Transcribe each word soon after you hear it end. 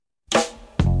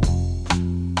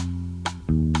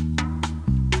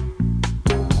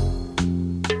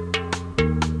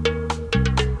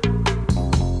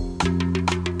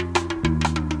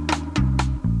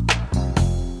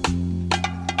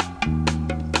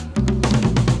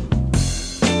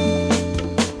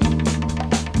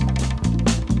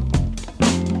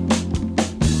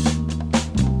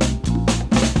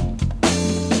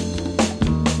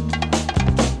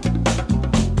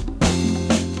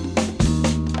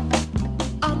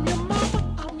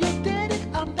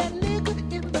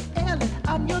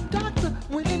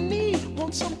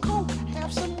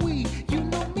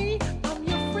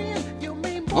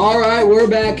All right, we're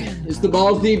back. It's the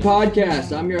Balls Deep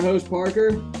podcast. I'm your host, Parker.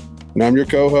 And I'm your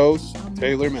co-host,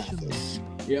 Taylor Mathis.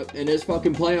 Yep, and it's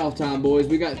fucking playoff time, boys.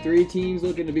 We got three teams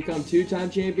looking to become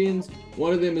two-time champions.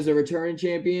 One of them is a returning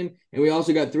champion, and we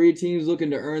also got three teams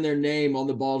looking to earn their name on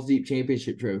the Balls Deep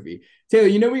championship trophy. Taylor,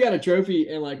 you know we got a trophy,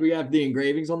 and we have the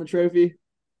engravings on the trophy.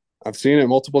 I've seen it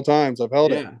multiple times. I've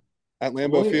held it at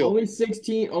Lambeau Field.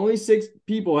 Only six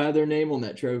people have their name on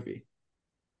that trophy.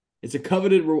 It's a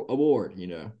coveted award, you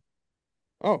know.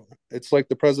 Oh, it's like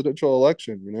the presidential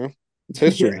election, you know? It's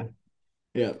history.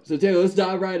 Yeah. So, Taylor, let's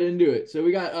dive right into it. So,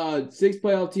 we got six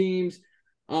playoff teams.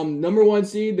 Number one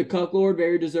seed, the Cuck Lord,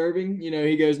 very deserving. You know,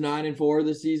 he goes 9-4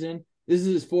 this season. This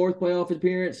is his fourth playoff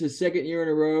appearance, his second year in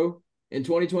a row. In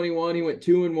 2021, he went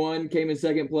 2-1, came in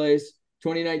second place.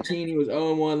 2019, he was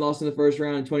 0-1, lost in the first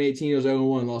round. In 2018, he was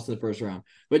 0-1, lost in the first round.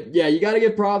 But, yeah, you got to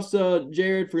give props to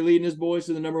Jared for leading his boys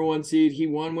to the number one seed. He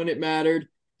won when it mattered.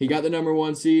 He got the number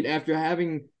one seed after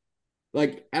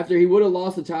he would have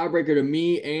lost the tiebreaker to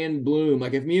me and Bloom.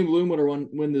 If me and Bloom would have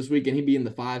won this weekend, he'd be in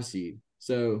the 5 seed.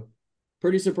 So,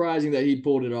 pretty surprising that he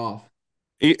pulled it off.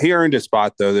 He earned his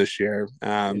spot, though, this year.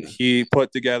 He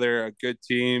put together a good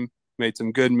team, made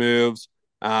some good moves.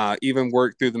 Even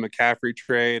worked through the McCaffrey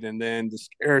trade and then the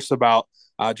scares about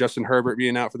Justin Herbert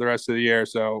being out for the rest of the year.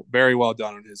 So very well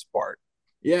done on his part.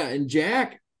 Yeah, and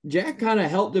Jack kind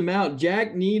of helped him out.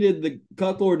 Jack needed the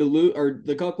Cuck Lord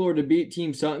to beat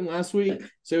Team Sutton last week,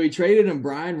 so he traded him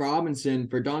Brian Robinson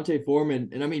for Dante Foreman.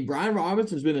 And I mean, Brian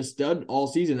Robinson's been a stud all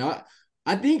season.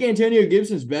 I think Antonio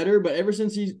Gibson's better, but ever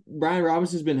since Brian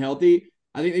Robinson's been healthy,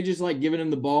 I think they just like giving him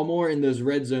the ball more in those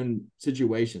red zone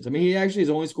situations. I mean, he actually has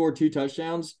only scored 2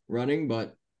 touchdowns running,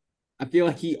 but I feel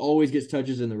like he always gets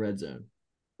touches in the red zone.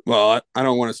 Well, I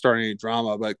don't want to start any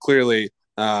drama, but clearly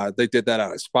they did that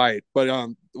out of spite. But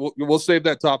we'll save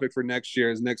that topic for next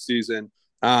season.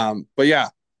 But yeah,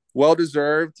 well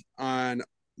deserved on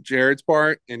Jared's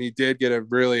part, and he did get a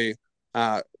really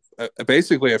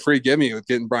basically a free gimme with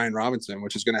getting Brian Robinson,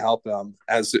 which is going to help them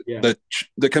as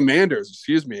the Commanders.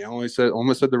 Excuse me, I almost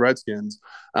said the Redskins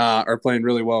are playing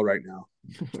really well right now.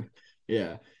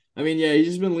 Yeah. I mean, he's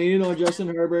just been leaning on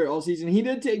Justin Herbert all season. He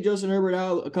did take Justin Herbert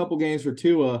out a couple games for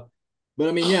Tua,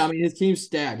 but his team's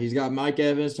stacked. He's got Mike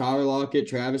Evans, Tyler Lockett,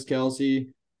 Travis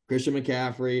Kelce, Christian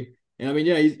McCaffrey. And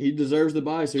he deserves the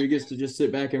bye, so he gets to just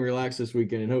sit back and relax this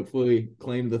weekend and hopefully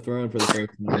claim the throne for the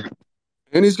first time.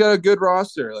 And he's got a good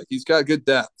roster. He's got good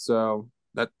depth. So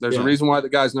there's a reason why the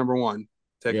guy's number one.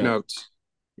 Take notes.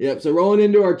 Yep. So rolling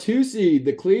into our 2 seed,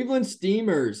 the Cleveland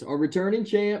Steamers, our returning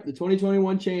champ, the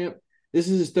 2021 champ. This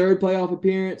is his third playoff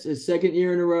appearance, his second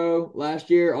year in a row. Last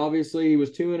year, obviously, he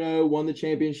was 2-0, won the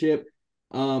championship.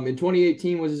 In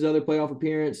 2018 was his other playoff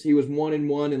appearance. He was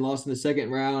 1-1 and lost in the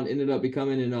second round, ended up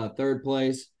becoming in third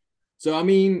place. So,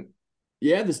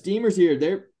 the Steamers here,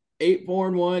 they're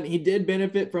 8-4-1. He did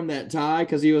benefit from that tie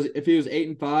because if he was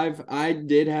 8-5, I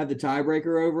did have the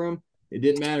tiebreaker over him. It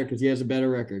didn't matter because he has a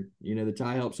better record. You know, the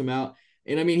tie helps him out.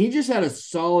 And he just had a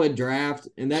solid draft,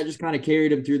 and that just kind of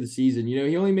carried him through the season. You know,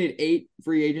 he only made 8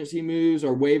 free agency moves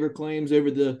or waiver claims over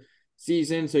the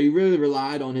season, so he really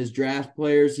relied on his draft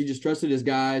players. He just trusted his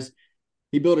guys.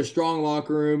 He built a strong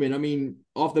locker room, and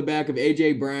off the back of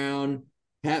A.J. Brown,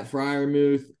 Pat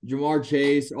Freiermuth, Jamar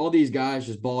Chase, all these guys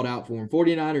just balled out for him.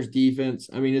 49ers defense,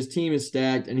 his team is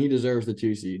stacked, and he deserves the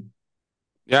 2 seed.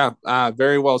 Yeah,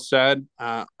 very well said.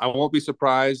 I won't be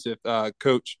surprised if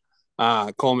Coach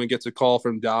Coleman gets a call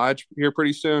from Dodge here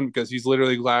pretty soon because he's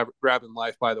literally grabbing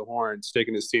life by the horns,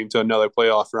 taking his team to another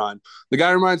playoff run. The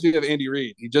guy reminds me of Andy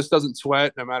Reid. He just doesn't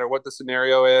sweat no matter what the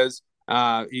scenario is.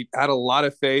 He had a lot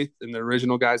of faith in the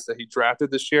original guys that he drafted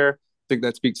this year. I think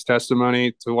that speaks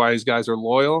testimony to why these guys are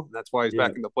loyal. That's why he's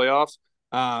back in the playoffs.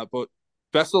 But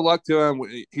best of luck to him.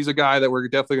 He's a guy that we're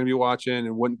definitely going to be watching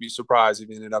and wouldn't be surprised if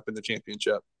he ended up in the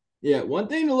championship. Yeah, one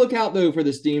thing to look out, though, for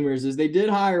the Steamers is they did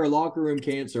hire a locker room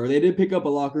cancer. They did pick up a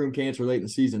locker room cancer late in the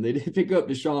season. They did pick up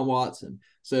Deshaun Watson.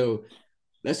 So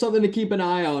that's something to keep an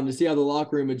eye on to see how the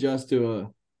locker room adjusts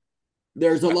to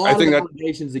there's a lot of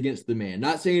allegations against the man.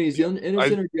 Not saying he's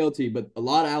innocent or guilty, but a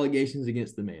lot of allegations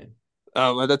against the man.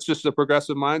 That's just a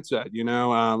progressive mindset, you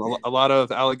know, a lot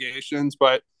of allegations,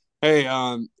 but hey,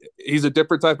 he's a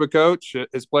different type of coach.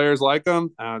 His players like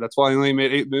him. That's why he only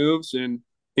made 8 moves, and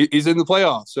he's in the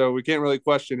playoffs, so we can't really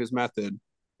question his method.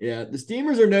 Yeah, the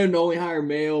Steamers are known to only hire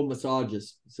male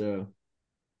massagists, so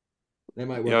that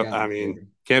might work out.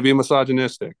 Can't be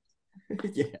misogynistic.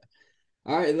 Yeah.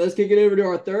 All right, let's kick it over to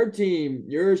our third team.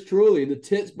 Yours truly, the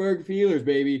Pittsburgh Steelers,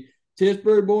 baby.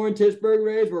 Pittsburgh-born, Pittsburgh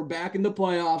raised. We're back in the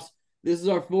playoffs. This is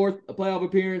our 4th playoff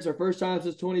appearance, our first time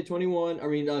since 2021.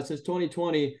 Since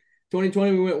 2020.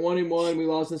 2020 we went 1-1. We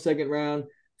lost in the second round.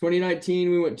 2019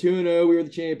 we went 2-0. We were the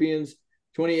champions.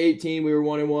 2018 we were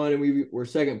 1-1 and we were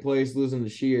second place, losing to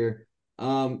Sheer.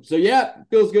 So yeah,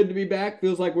 feels good to be back.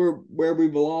 Feels like we're where we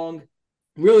belong.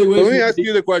 Really So wish let me we ask could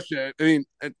you the question. I mean,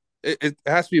 it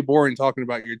has to be boring talking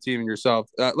about your team and yourself.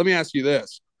 Let me ask you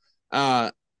this: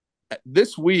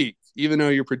 this week, even though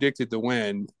you're predicted to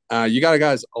win, you got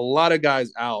a lot of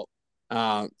guys out.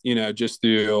 Just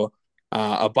through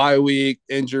a bye week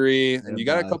injury, and you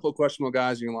got a be. couple of questionable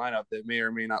guys in your lineup that may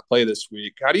or may not play this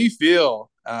week. How do you feel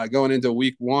going into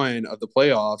week one of the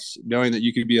playoffs, knowing that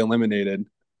you could be eliminated?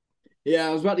 Yeah,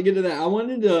 I was about to get to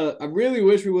that. I really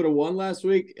wish we would have won last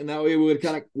week, and that way we would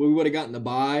have gotten the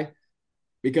bye.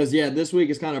 Because yeah, this week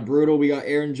is kind of brutal. We got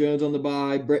Aaron Jones on the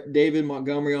bye, David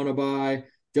Montgomery on a bye,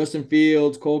 Justin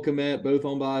Fields, Cole Kmet, both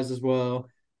on byes as well.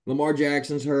 Lamar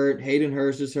Jackson's hurt, Hayden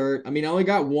Hurst is hurt. I mean, I only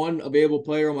got one available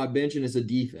player on my bench, and it's a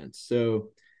defense. So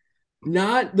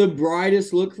not the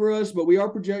brightest look for us, but we are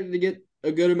projected to get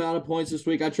a good amount of points this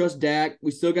week. I trust Dak.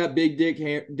 We still got Big Dick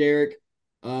Derek.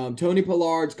 Tony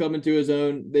Pollard's coming to his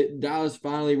own. Dallas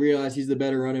finally realized he's the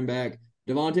better running back.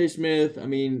 Devontae Smith, I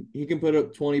mean, he can put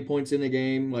up 20 points in a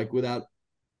game like without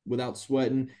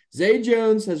sweating. Zay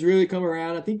Jones has really come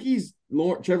around. I think he's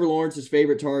Trevor Lawrence's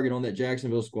favorite target on that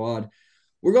Jacksonville squad.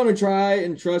 We're going to try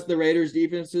and trust the Raiders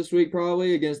defense this week,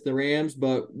 probably against the Rams,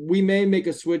 but we may make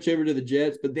a switch over to the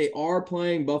Jets, but they are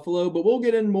playing Buffalo. But we'll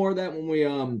get in more of that when we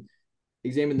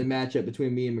examine the matchup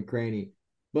between me and McCraney.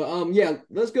 But yeah,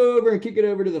 let's go over and kick it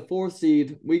over to the fourth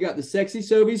seed. We got the Sexy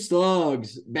Sobe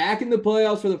Slugs back in the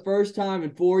playoffs for the first time in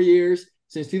 4 years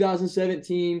since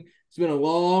 2017. It's been a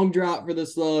long drought for the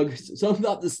Slugs. Some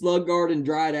thought the Slug Garden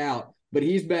dried out, but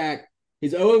he's back.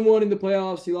 He's 0-1 in the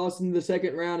playoffs. He lost in the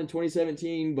second round in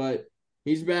 2017, but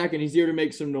he's back and he's here to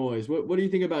make some noise. What do you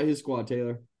think about his squad,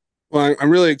 Taylor? Well, I'm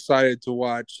really excited to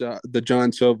watch the John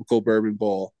Sovical Bourbon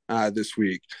Bowl this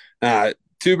week.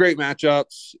 Two great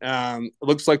matchups. It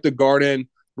looks like the Garden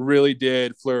really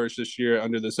did flourish this year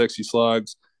under the Sexy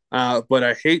Slugs. But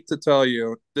I hate to tell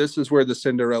you, this is where the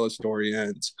Cinderella story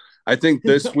ends. I think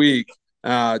this week,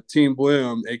 Team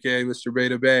Bloom, aka Mr.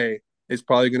 Beta Bay, is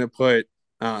probably going to put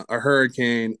a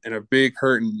hurricane and a big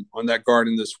hurting on that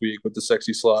Garden this week with the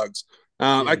Sexy Slugs.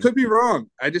 I Yeah. could be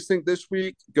wrong. I just think this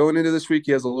week, going into this week,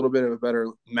 he has a little bit of a better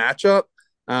matchup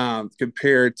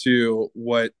compared to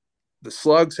what the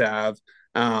Slugs have.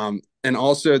 And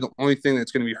also, the only thing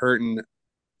that's going to be hurting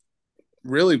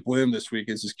really Bloom this week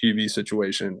is his QB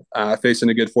situation, facing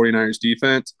a good 49ers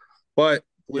defense. But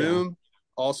Yeah. Bloom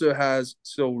also has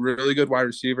still really good wide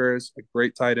receivers, a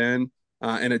great tight end,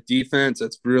 and a defense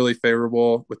that's really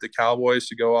favorable with the Cowboys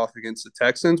to go off against the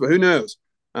Texans. But who knows?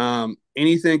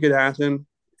 Anything could happen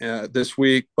this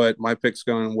week, but my pick's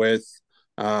going with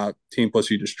Team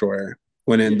Pussy Destroyer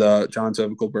winning Yeah. the John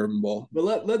Sevicle Bourbon Bowl.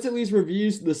 But let's at least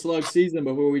review the slug season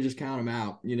before we just count him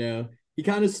out. He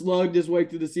kind of slugged his way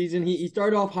through the season. He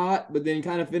started off hot, but then he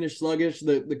kind of finished sluggish.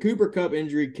 The Cooper Cup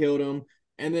injury killed him.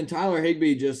 And then Tyler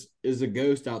Higbee just is a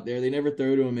ghost out there. They never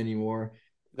throw to him anymore.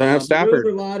 Then I have He really Stafford.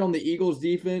 relied on the Eagles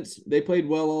defense. They played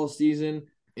well all season.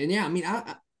 And yeah, I mean,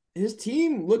 his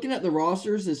team, looking at the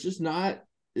rosters, it's not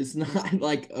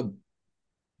like a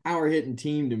power hitting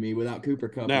team to me without Cooper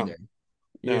Cup in No, there.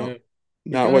 You no, know,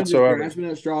 he's not kind of just whatsoever. grasping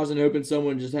at straws and hoping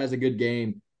someone just has a good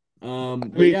game. I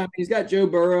But mean, yeah, I mean, he's got Joe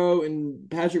Burrow and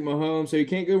Patrick Mahomes, so you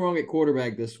can't go wrong at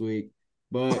quarterback this week.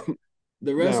 But no.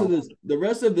 the rest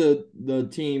of the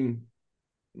team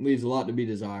leaves a lot to be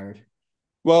desired.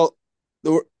 Well,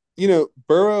 the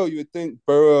Burrow, you would think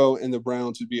Burrow and the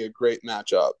Browns would be a great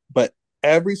matchup, but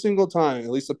every single time, at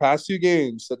least the past two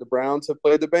games that the Browns have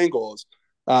played the Bengals,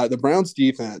 the Browns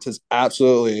defense has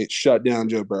absolutely shut down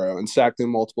Joe Burrow and sacked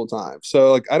him multiple times.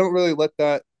 So, like, I don't really let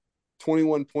that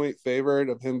 21-point favorite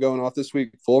of him going off this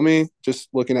week fool me. Just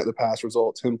looking at the past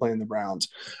results, him playing the Browns.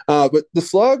 But the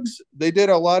Slugs, they did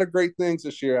a lot of great things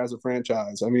this year as a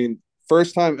franchise. I mean,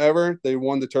 first time ever they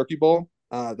won the Turkey Bowl.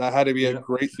 That had to be a Yeah.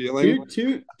 great feeling.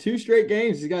 Two straight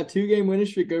games. He's got 2 game winning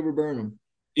streak over Burnham.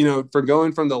 For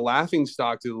going from the laughing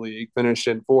stock to the league,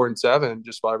 finishing 4-7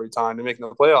 just about every time to making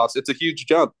the playoffs, it's a huge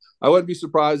jump. I wouldn't be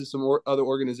surprised if some other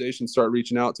organizations start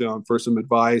reaching out to him for some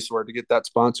advice or to get that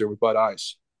sponsor with Bud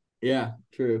Ice. Yeah,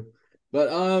 true.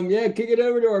 But yeah, kick it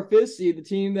over to our fifth seed, the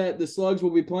team that the Slugs will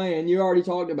be playing. You already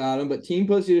talked about him, but Team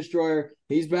Pussy Destroyer,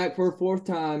 he's back for a fourth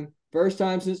time. First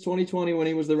time since 2020 when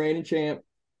he was the reigning champ.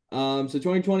 So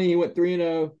 2020 he went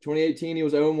 3-0. 2018 he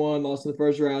was 0-1, lost in the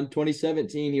first round.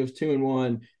 2017 he was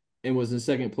 2-1 and was in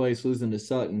second place, losing to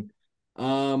Sutton.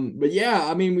 But yeah,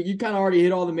 I mean, you kind of already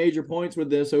hit all the major points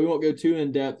with this, so we won't go too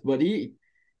in depth. But he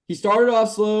he started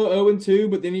off slow,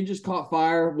 0-2, but then he just caught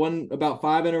fire, won about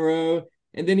 5 in a row.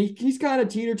 And then he's kind of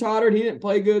teeter-tottered. He didn't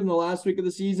play good in the last week of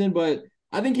the season, but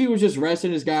I think he was just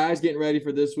resting his guys, getting ready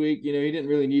for this week. He didn't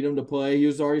really need them to play. He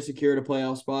was already secured a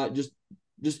playoff spot. Just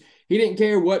he didn't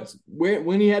care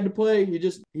when he had to play. He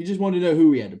just wanted to know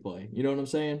who he had to play. You know what I'm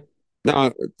saying?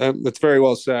 No, that's very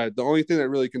well said. The only thing that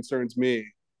really concerns me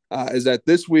is that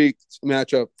this week's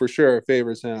matchup for sure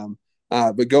favors him.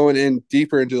 But going in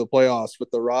deeper into the playoffs with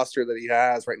the roster that he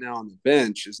has right now on the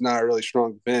bench is not a really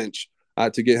strong bench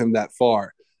to get him that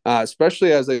far,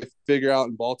 especially as they figure out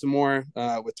in Baltimore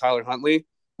with Tyler Huntley.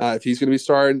 If he's going to be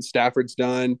starting, Stafford's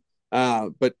done.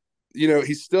 But,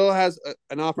 he still has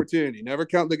an opportunity. Never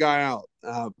count the guy out.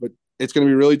 But it's going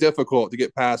to be really difficult to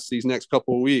get past these next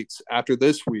couple of weeks after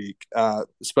this week,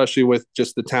 especially with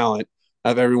just the talent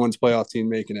of everyone's playoff team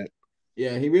making it.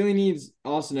 Yeah, he really needs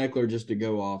Austin Eckler just to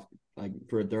go off like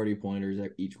for 30 pointers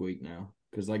each week now,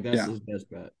 because like that's Yeah, his best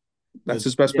bet. that's But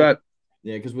his best yeah, bet.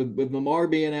 yeah, because with Lamar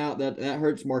being out, that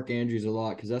hurts Mark Andrews a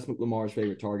lot because that's Lamar's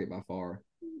favorite target by far.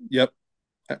 Yep.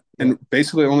 Yeah, And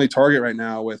basically only target right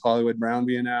now with Hollywood Brown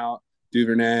being out,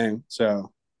 Duvernay.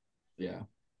 So yeah.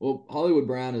 Well, Hollywood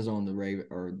Brown is on the Raven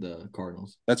or the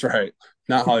Cardinals. that's right.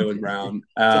 Not Hollywood Brown.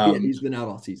 So yeah, he's been out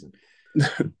all season.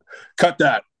 Cut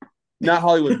that. Not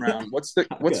Hollywood Brown. What's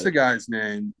Okay. the guy's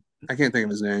name? I can't think of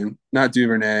his name. Not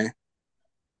Duvernay.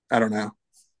 I don't know.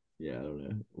 Yeah, I don't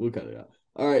know. We'll cut it out.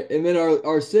 All right. And then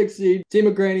our sixth seed, Tim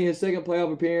McCraney, his second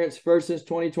playoff appearance, first since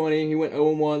 2020. He went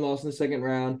 0-1, lost in the second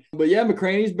round. But yeah,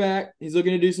 McCraney's back. He's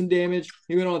looking to do some damage.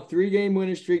 He went on a 3-game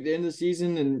winning streak at the end of the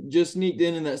season and just sneaked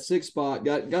in that sixth spot.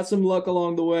 Got some luck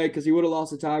along the way because he would have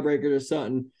lost a tiebreaker to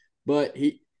Sutton. But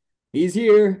he's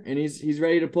here and he's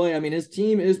ready to play. I mean, his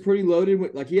team is pretty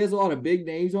loaded. Like he has a lot of big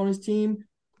names on his team,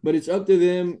 but it's up to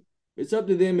them. It's up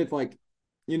to them if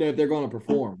if they're going to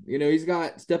perform. He's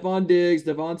got Stephon Diggs,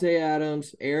 Devontae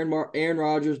Adams, Aaron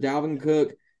Rodgers, Dalvin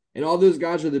Cook, and all those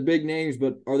guys are the big names,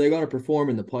 but are they going to perform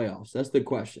in the playoffs? That's the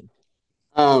question.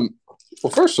 Um,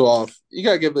 well, first off, you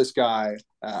got to give this guy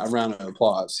a round of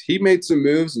applause. He made some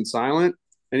moves in silent,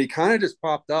 and he kind of just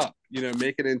popped up,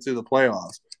 making it into the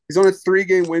playoffs. He's on a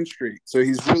 3-game win streak, so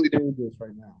he's really dangerous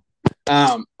right now.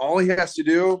 All he has to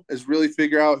do is really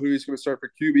figure out who he's going to start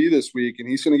for QB this week, and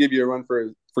he's going to give you a run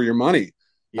for your money.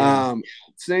 Yeah.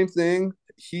 Same thing.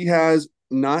 He has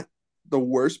not the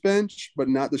worst bench, but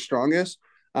not the strongest.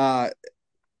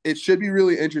 It should be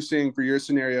really interesting for your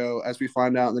scenario as we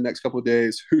find out in the next couple of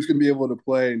days who's going to be able to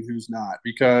play and who's not.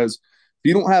 Because if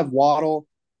you don't have Waddle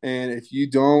and if you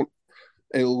don't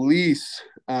at least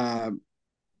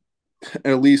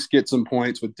get some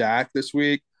points with Dak this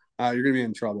week, you're going to be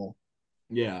in trouble.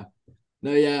 Yeah.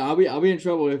 No, yeah, I'll be in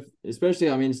trouble especially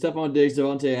Stephon Diggs,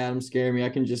 Devontae Adams scare me. I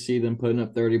can just see them putting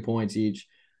up 30 points each.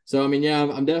 So yeah,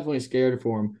 I'm definitely scared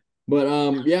for him. But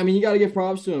yeah, you got to give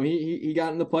props to him. He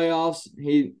got in the playoffs.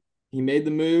 He made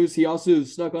the moves. He also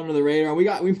snuck under the radar. We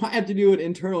might have to do an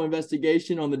internal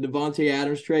investigation on the Devontae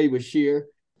Adams trade with Shear.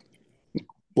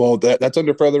 Well, that's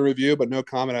under further review, but no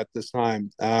comment at this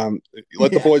time.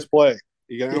 Let the boys play.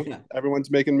 Yeah. Everyone's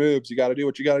making moves. You got to do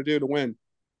what you got to do to win.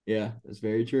 Yeah, that's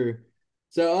very true.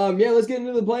 So yeah, let's get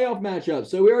into the playoff matchup.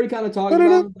 So we already kind of talked about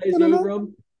them, placed over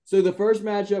them. So the first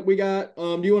matchup we got,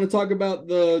 do you want to talk about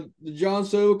the John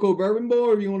Sovico Bourbon Bowl,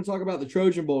 or do you want to talk about the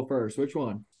Trojan Bowl first? Which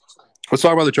one? Let's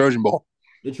talk about the Trojan Bowl.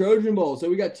 The Trojan Bowl. So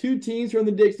we got two teams from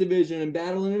the Dix division and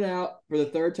battling it out for the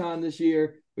third time this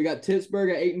year. We got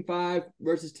Pittsburgh at 8-5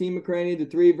 versus Team McCraney, the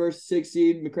 3 versus 6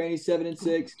 seed. McCraney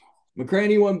 7-6.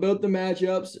 McCraney won both the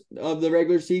matchups of the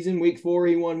regular season. Week 4,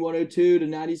 he won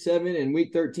 102-97, and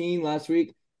week 13 last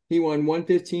week, he won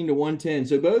 115-110.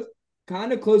 So both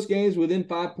kind of close games within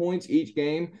 5 points each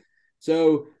game.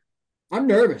 So I'm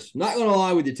nervous. Not going to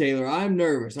lie with you, Taylor. I'm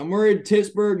nervous. I'm worried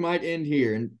Pittsburgh might end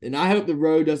here, and I hope the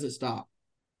road doesn't stop.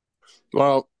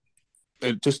 Well,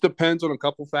 it just depends on a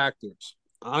couple factors.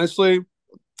 Honestly,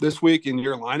 this week in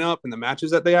your lineup and the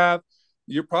matches that they have,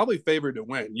 you're probably favored to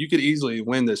win. You could easily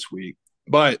win this week.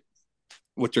 But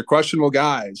with your questionable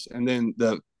guys and then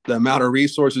the amount of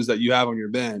resources that you have on your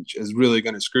bench is really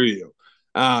going to screw you.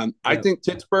 I think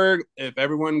Pittsburgh, if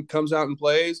everyone comes out and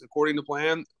plays according to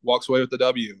plan, walks away with the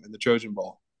W in the Trojan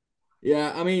Bowl.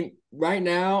 Yeah, right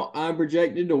now I'm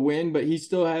projected to win, but he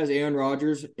still has Aaron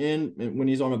Rodgers in when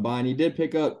he's on a bye. And he did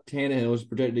pick up Tannehill, who's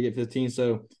projected to get 15,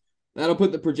 so that'll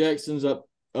put the projections up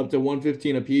to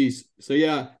 115 apiece. So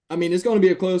yeah, it's going to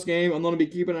be a close game. I'm going to be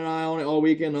keeping an eye on it all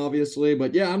weekend, obviously.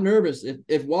 But yeah, I'm nervous.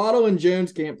 If Waddle and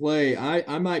Jones can't play,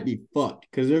 I might be fucked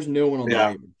because there's no one on the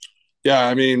Ravens.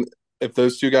 Yeah, if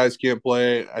those two guys can't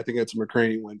play, I think it's a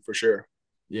McCraney win for sure.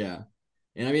 Yeah,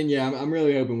 and I'm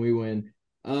really hoping we win.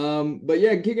 But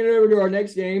yeah, kicking it over to our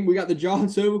next game, we got the John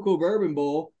Sovacool Bourbon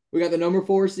Bowl. We got the number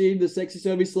 4 seed, the Sexy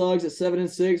Sobe Slugs at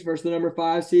 7-6 versus the number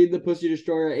 5 seed, the Pussy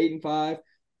Destroyer at 8-5.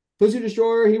 Pussy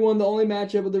Destroyer, he won the only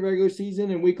matchup of the regular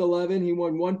season in week 11. He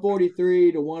won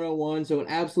 143 to 101, so an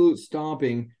absolute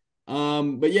stomping.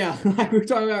 But yeah, like we were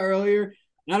talking about earlier,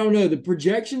 I don't know. The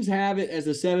projections have it as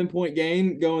a 7-point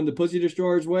game going the Pussy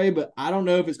Destroyer's way, but I don't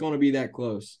know if it's going to be that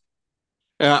close.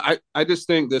 Yeah, I just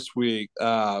think this week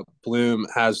Bloom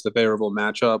has the favorable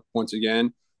matchup once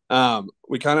again.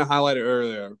 We kind of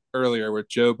highlighted earlier with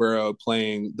Joe Burrow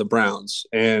playing the Browns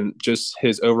and just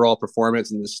his overall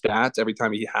performance and the stats every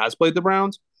time he has played the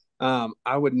Browns.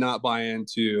 I would not buy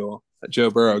into Joe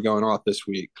Burrow going off this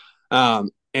week.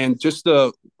 And just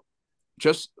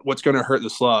what's going to hurt the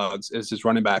Slugs is his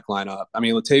running back lineup. I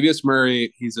mean, Latavius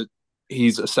Murray,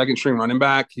 he's a second string running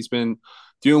back. He's been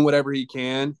doing whatever he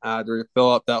can to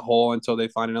fill up that hole until they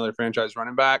find another franchise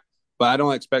running back. But I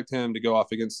don't expect him to go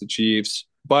off against the Chiefs.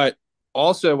 But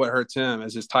also, what hurts him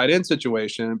is his tight end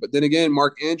situation. But then again,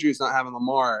 Mark Andrews not having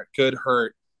Lamar could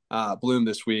hurt Bloom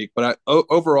this week. But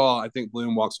overall, I think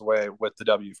Bloom walks away with the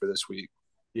W for this week.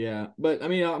 Yeah, but I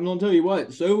mean, I'm going to tell you what,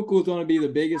 Sovacool is going to be the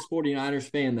biggest 49ers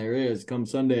fan there is come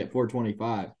Sunday at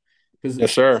 425 because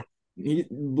Yes, sir.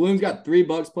 Bloom's got 3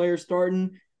 Bucks players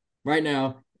starting right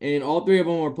now, and all 3 of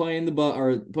them are playing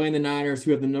the Niners,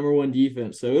 who have the number 1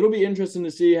 defense. So it'll be interesting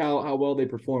to see how well they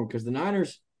perform because the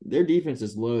Niners, their defense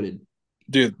is loaded.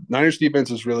 Dude, Niners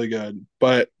defense is really good,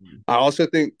 but I also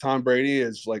think Tom Brady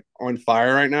is like on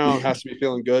fire right now and has to be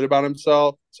feeling good about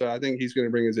himself. So I think he's going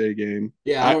to bring his A game.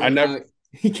 Yeah, I don't I know never, how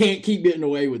he can't keep getting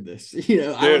away with this. I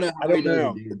don't dude. know I how he don't does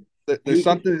know. it, dude. There's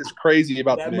something that's crazy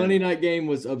about the That Monday man. night game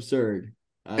was absurd.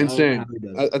 I don't know how Insane. he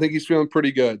does it. I think he's feeling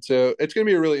pretty good. So it's going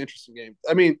to be a really interesting game.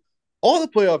 I mean, all the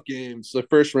playoff games, the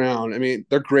first round, I mean,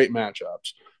 they're great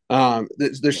matchups.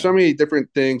 There's Yeah. so many different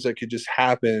things that could just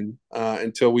happen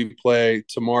until we play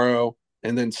tomorrow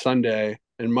and then Sunday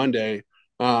and Monday,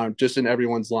 just in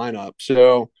everyone's lineup.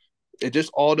 So it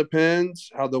just all depends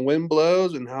how the wind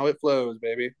blows and how it flows,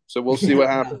 baby. So we'll see Yeah. what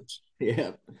happens.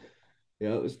 Yeah.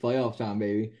 Yeah, it was playoff time,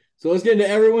 baby. So let's get into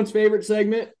everyone's favorite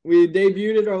segment. We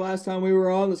debuted it our last time we were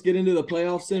on. Let's get into the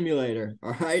playoff simulator.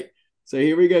 All right. So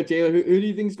here we go, Taylor. Who do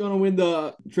you think is going to win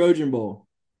the Trojan Bowl?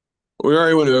 We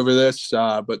already went over this,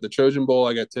 but the Trojan Bowl,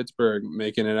 I got Pittsburgh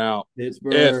making it out. If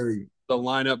Pittsburgh. the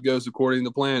lineup goes according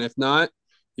to plan. If not,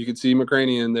 you can see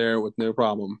McCraney in there with no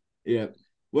problem. Yeah.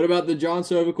 What about the John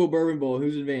Sovacool Bourbon Bowl?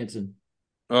 Who's advancing?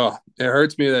 Oh, it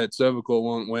hurts me that Cervical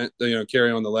won't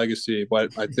carry on the legacy,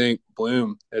 but I think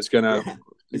Bloom is gonna Yeah.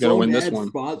 His gonna own win this dad's one.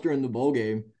 sponsoring the bowl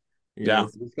game. Yeah,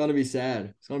 It's going to be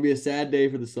sad. It's going to be a sad day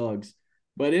for the Suggs.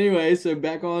 But anyway, so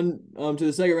back on to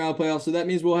the second round playoffs. So that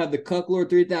means we'll have the Cucklord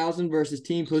 3000 versus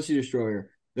Team Pussy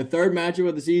Destroyer. The third matchup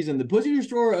of the season. The Pussy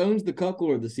Destroyer owns the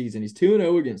Cucklord of the season. He's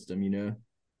 2-0 against him.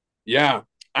 yeah.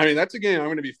 I mean, that's a game I'm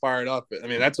going to be fired up. I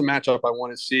mean, that's a matchup I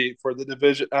want to see for the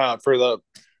division, for the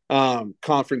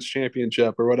conference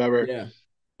championship or whatever Yeah.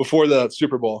 before the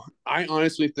Super Bowl. I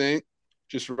honestly think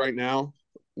just right now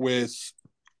with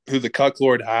who the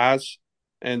Cucklord has,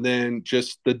 and then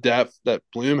just the depth that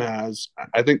Bloom has,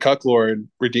 I think Cucklord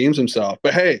redeems himself.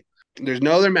 But hey, there's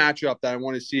no other matchup that I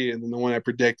want to see than the one I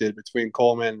predicted between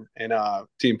Coleman and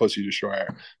Team Pussy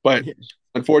Destroyer. But Yeah.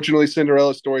 unfortunately,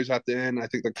 Cinderella stories have to end. I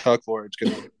think the Cucklord's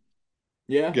gonna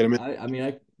Yeah. get him in.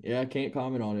 I can't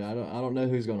comment on it. I don't know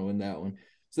who's going to win that one.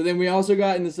 So then we also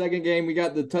got in the second game, we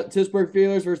got the Pittsburgh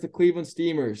Steelers versus the Cleveland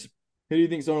Steamers. Who do you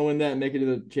think's going to win that and make it to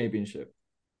the championship?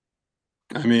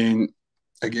 I mean,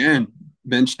 again,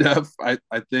 bench depth. I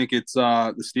think it's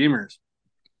the Steamers.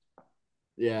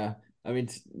 Yeah.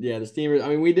 The Steamers.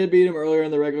 We did beat them earlier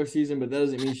in the regular season, but that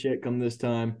doesn't mean shit come this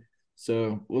time.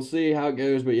 So we'll see how it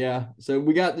goes. But yeah, so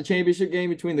we got the championship game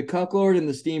between the Cucklord and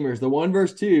the Steamers, the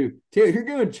 1-2. Taylor, you're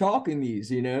going chalk in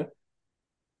these.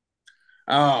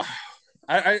 Uh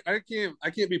I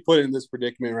can't be put in this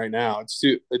predicament right now.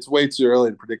 It's way too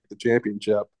early to predict the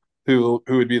championship. Who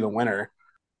would be the winner?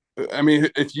 I mean,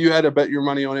 if you had to bet your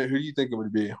money on it, who do you think it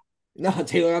would be? No,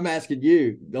 Taylor, I'm asking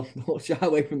you. Don't shy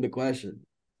away from the question.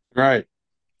 Right.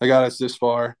 I got us this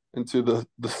far into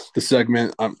the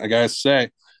segment. I gotta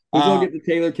say, Who's gonna uh, get the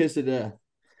Taylor kiss of death?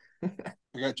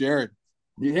 I got Jared.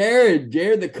 Jared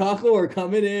the Cucklord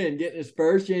coming in, getting his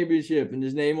first championship and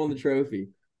his name on the trophy.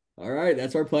 All right,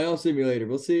 that's our playoff simulator.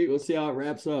 We'll see how it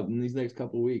wraps up in these next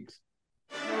couple weeks.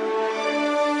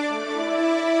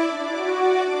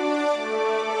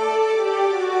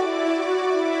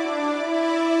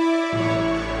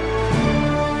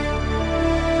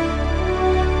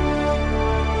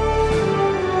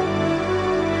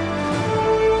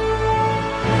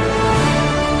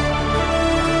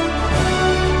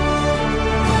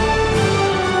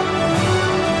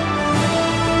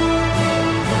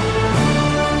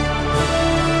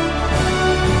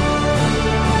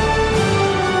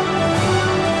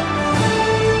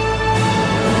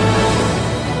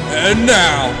 And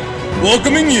now,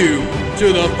 welcoming you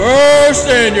to the first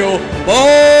annual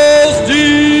Balls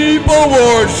Deep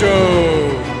Award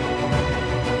Show.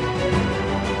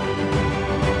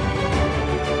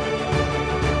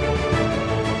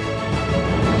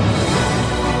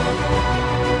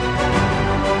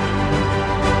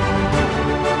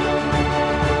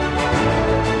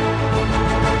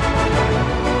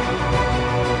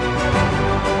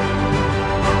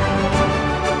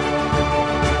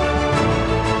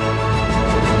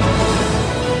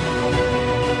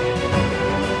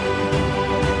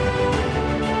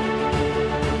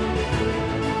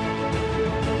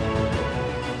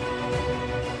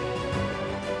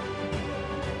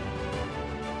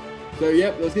 So,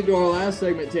 yep, let's get to our last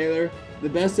segment, Taylor. The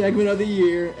best segment of the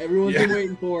year. Everyone's been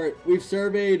waiting for it. We've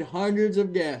surveyed hundreds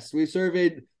of guests. We've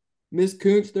surveyed Miss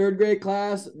Koontz third grade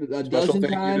class a dozen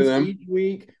times each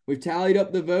week. We've tallied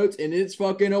up the votes, and it's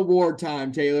fucking award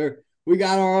time, Taylor. We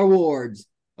got our awards.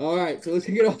 All right, so let's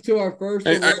get off to our first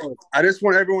award. I just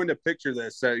want everyone to picture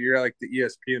this. So you're like the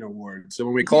ESPN award. So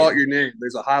when we call out your name,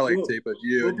 there's a highlight tape of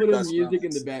you. We'll put in music in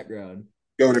the background.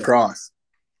 Going across.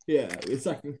 Yeah, it's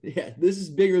like, this is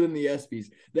bigger than the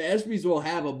ESPYs. The ESPYs will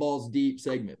have a balls deep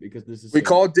segment because this is. We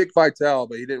called Dick Vitale,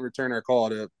 but he didn't return our call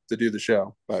to do the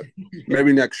show. But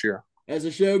maybe next year. As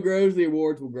the show grows, the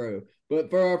awards will grow.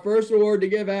 But for our first award to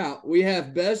give out, we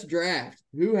have Best Draft.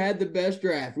 Who had the best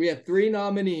draft? We have 3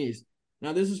 nominees.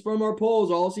 Now, this is from our polls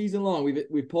all season long.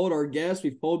 We've polled our guests.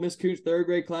 We've polled Miss Koontz third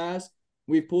grade class.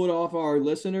 We've pulled off our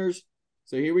listeners.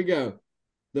 So here we go.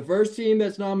 The first team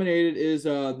that's nominated is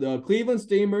the Cleveland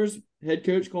Steamers, head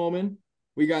coach Coleman.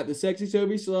 We got the Sexy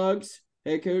Sobe Slugs,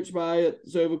 head coach by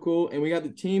Sovacool. And we got the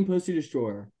Team Pussy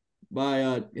Destroyer,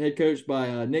 by head coach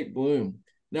by Nick Bloom.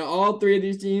 Now, all 3 of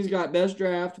these teams got best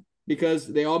draft because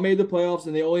they all made the playoffs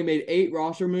and they only made 8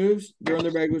 roster moves during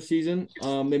the regular season.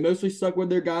 They mostly stuck with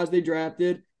their guys they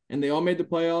drafted, and they all made the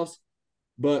playoffs.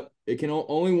 But it can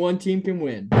only one team can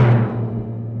win.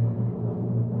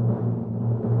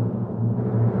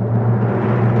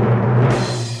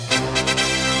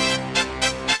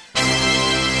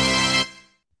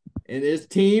 And it's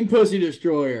Team Pussy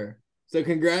Destroyer. So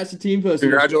congrats to Team Pussy.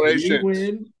 Congratulations. You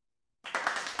win.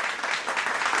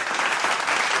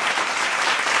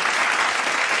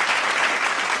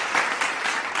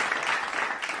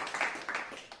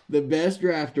 The best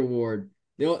draft award.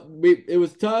 It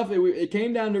was tough. It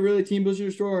came down to really Team Pussy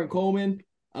Destroyer and Coleman.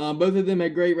 Both of them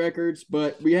had great records,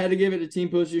 but we had to give it to Team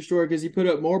Pussy Destroyer because he put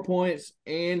up more points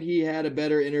and he had a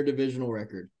better interdivisional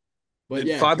record. But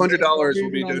yeah, $500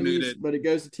 will be donated. But it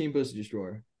goes to Team Pussy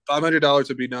Destroyer. $500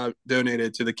 will be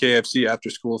donated to the KFC After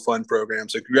School Fund program.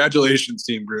 So congratulations,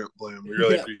 Team Bloom. We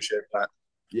really appreciate that.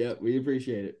 Yeah, we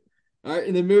appreciate it. All right,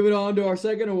 and then moving on to our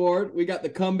second award, we got the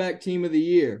Comeback Team of the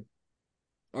Year.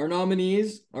 Our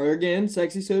nominees are, again,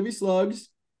 Sexy Sobe Slugs.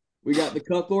 We got the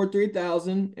Cucklord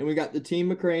 3000, and we got the Team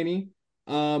McCraney.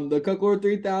 The Cucklord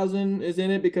 3000 is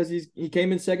in it because he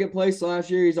came in second place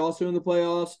last year. He's also in the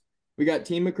playoffs. We got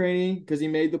Team McCraney because he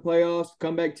made the playoffs.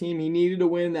 Comeback team. He needed to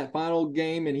win that final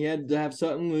game, and he had to have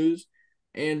Sutton lose.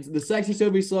 And the Sexy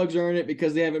Sobe Slugs are in it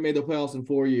because they haven't made the playoffs in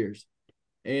 4 years.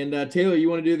 And Taylor, you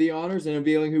want to do the honors and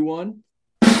unveiling who won?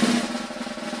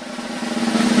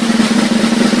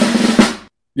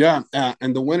 Yeah,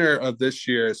 and the winner of this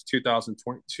year's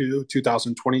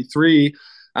 2022-2023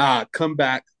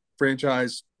 Comeback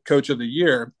Franchise Coach of the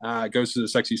Year goes to the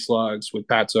Sexy Slugs with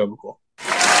Pat Sovacool.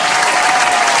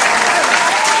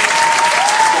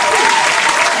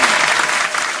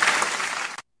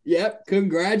 Yep,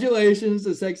 congratulations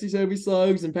to Sexy Sobe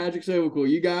Slugs and Patrick Sovacool.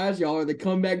 You guys, y'all are the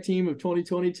comeback team of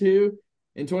 2022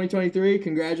 and 2023.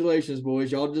 Congratulations,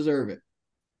 boys. Y'all deserve it.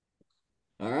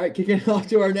 All right, kicking off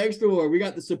to our next award. We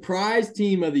got the Surprise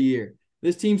Team of the Year.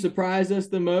 This team surprised us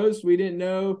the most. We didn't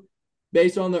know,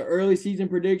 based on the early season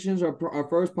predictions, our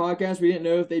first podcast, we didn't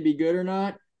know if they'd be good or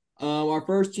not. Our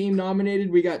first team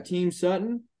nominated, we got Team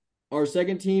Sutton. Our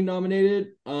second team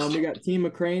nominated, we got Team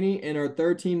McCraney, and our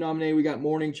third team nominated, we got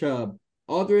Morning Chubb.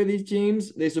 All 3 of these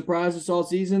teams, they surprised us all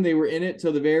season. They were in it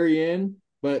till the very end,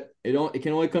 but it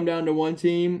can only come down to one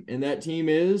team, and that team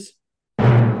is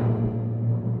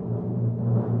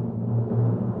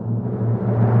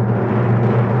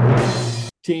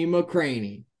Team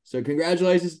McCraney. So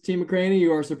congratulations to Team McCraney.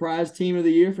 You are our surprise team of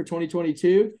the year for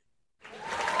 2022.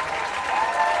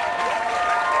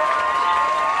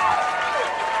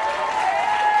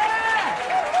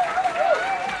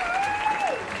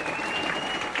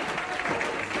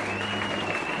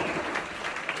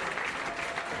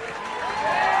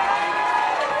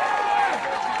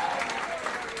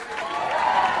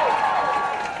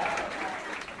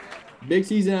 Big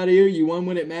season out of you. You won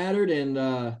when it mattered, and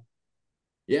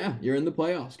Yeah, you're in the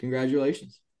playoffs.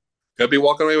 Congratulations. Could be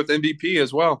walking away with MVP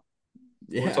as well.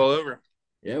 When it's Yeah. all over.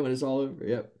 Yeah, when it's all over.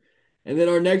 Yep. And then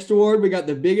our next award, we got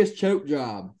the biggest choke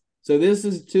job. So this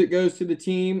goes to the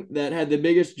team that had the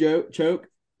biggest choke.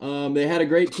 They had a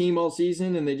great team all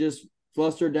season, and they just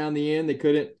flustered down the end. They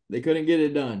couldn't get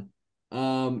it done.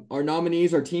 Our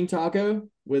nominees are Team Taco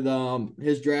with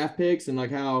his draft picks and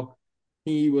like how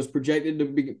he was projected to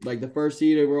be like the first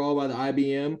seed overall by the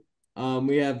IBM.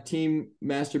 We have Team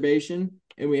Masturbation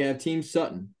and we have Team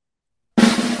Sutton.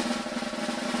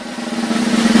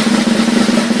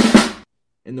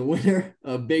 And the winner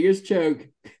of biggest choke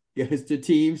goes to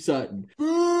Team Sutton.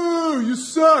 Boo! You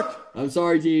suck! I'm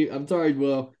sorry, team. I'm sorry,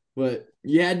 Will, but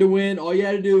you had to win. All you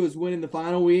had to do was win in the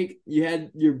final week. You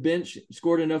had your bench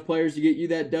scored enough players to get you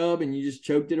that dub, and you just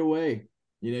choked it away.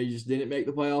 You just didn't make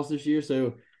the playoffs this year,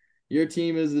 so your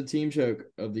team is the team choke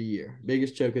of the year,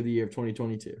 biggest choke of the year of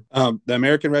 2022. The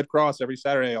American Red Cross every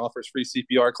Saturday offers free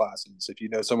CPR classes if you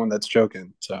know someone that's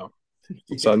choking. So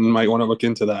someone might want to look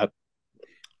into that.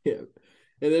 Yeah.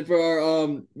 And then for our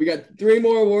we got 3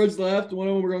 more awards left. One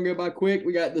of them we're gonna go by quick.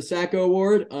 We got the Sacco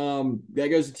Award. That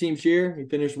goes to Team Shear. He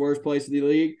finished worst place in the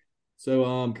league.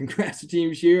 So congrats to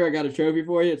Team Shear. I got a trophy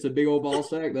for you. It's a big old ball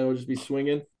sack that'll just be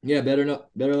swinging. Yeah, better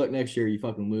luck next year, you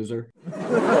fucking loser.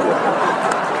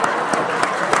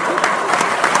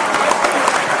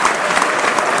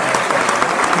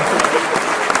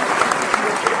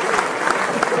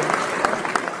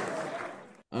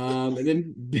 And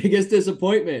then biggest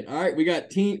disappointment. All right, we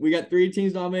got 3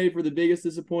 teams nominated for the biggest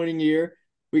disappointing year.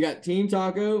 We got Team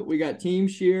Taco, we got Team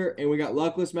Shear, and we got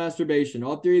Luckless Masturbation.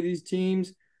 All 3 of these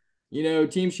teams,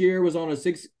 Team Shear was on a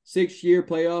six-year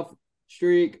playoff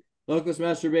streak. Luckless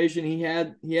Masturbation, he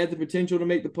had the potential to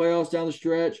make the playoffs down the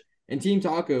stretch. And Team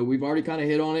Taco, we've already kind of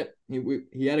hit on it.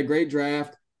 He had a great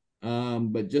draft,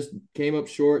 but just came up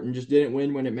short and just didn't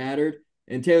win when it mattered.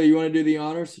 And Taylor, you want to do the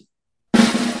honors?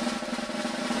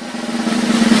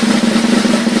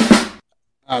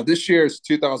 This year's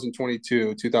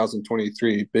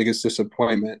 2022-2023 biggest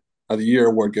disappointment of the year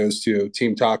award goes to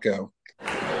Team Taco.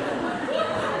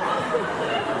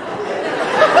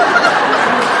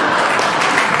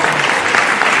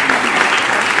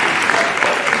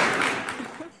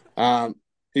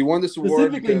 He won this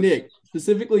award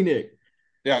Specifically Nick.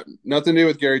 Yeah, nothing to do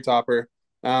with Gary Topper.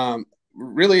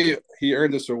 Really, he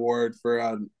earned this award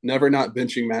for never not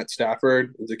benching Matt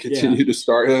Stafford and to continue to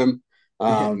start him.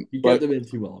 You kept them in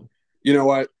too long. You know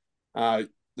what? The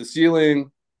ceiling,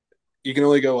 you can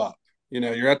only go up.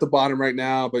 You're at the bottom right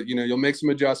now, but you'll make some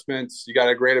adjustments. You got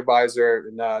a great advisor,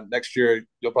 and next year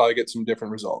you'll probably get some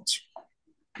different results.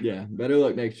 Yeah, better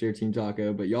luck next year, Team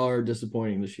Taco. But y'all are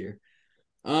disappointing this year.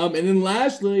 And then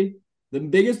lastly, the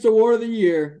biggest award of the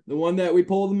year, the one that we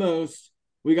pull the most,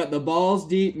 we got the Balls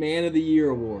Deep Man of the Year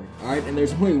award. All right, and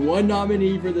there's only one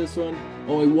nominee for this one.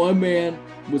 Only one man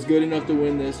was good enough to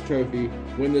win this trophy,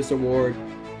 win this award.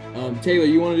 Taylor,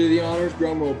 you want to do the honors?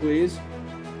 Drum roll, please.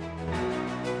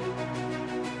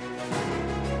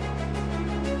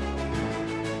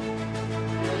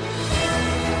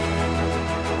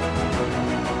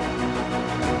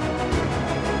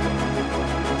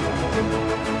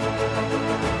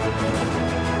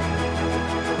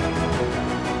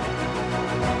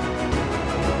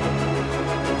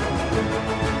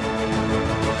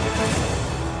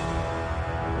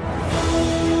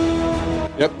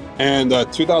 Yep. And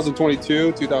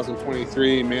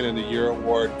 2022-2023 Man of the Year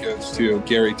award goes to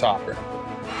Gary Topper.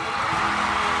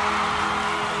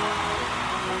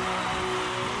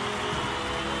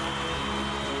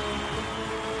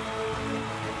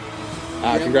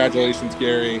 Congratulations,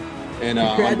 Gary. And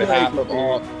on behalf of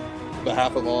all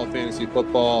fantasy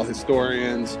football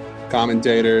historians,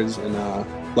 commentators, and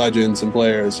legends and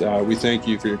players, we thank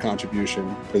you for your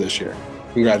contribution for this year.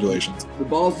 Congratulations. The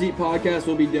Balls Deep podcast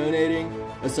will be donating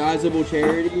a sizable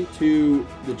charity to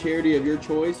the charity of your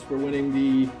choice for winning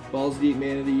the Balls Deep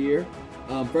Man of the Year.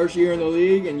 First year in the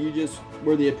league, and you just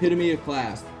were the epitome of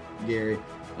class, Gary.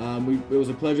 It was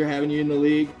a pleasure having you in the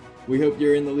league. We hope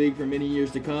you're in the league for many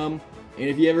years to come. And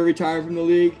if you ever retire from the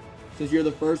league, since you're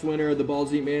the first winner of the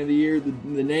Balls Deep Man of the Year,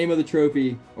 the name of the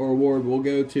trophy or award will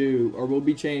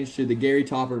be changed to the Gary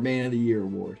Topper Man of the Year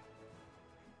award.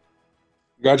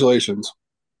 Congratulations.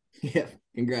 Yeah,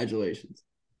 congratulations.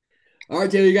 All right,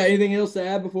 Taylor, you got anything else to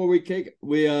add before we kick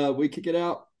it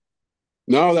out?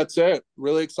 No, that's it.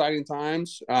 Really exciting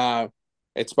times.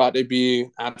 It's about to be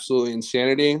absolutely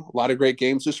insanity. A lot of great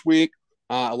games this week.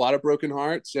 A lot of broken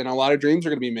hearts, and a lot of dreams are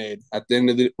going to be made at the end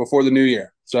of before the new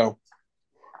year. So,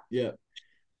 yeah,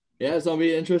 it's gonna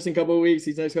be an interesting couple of weeks.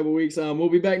 These next couple of weeks. We'll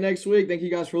be back next week. Thank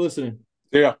you guys for listening.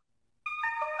 See ya.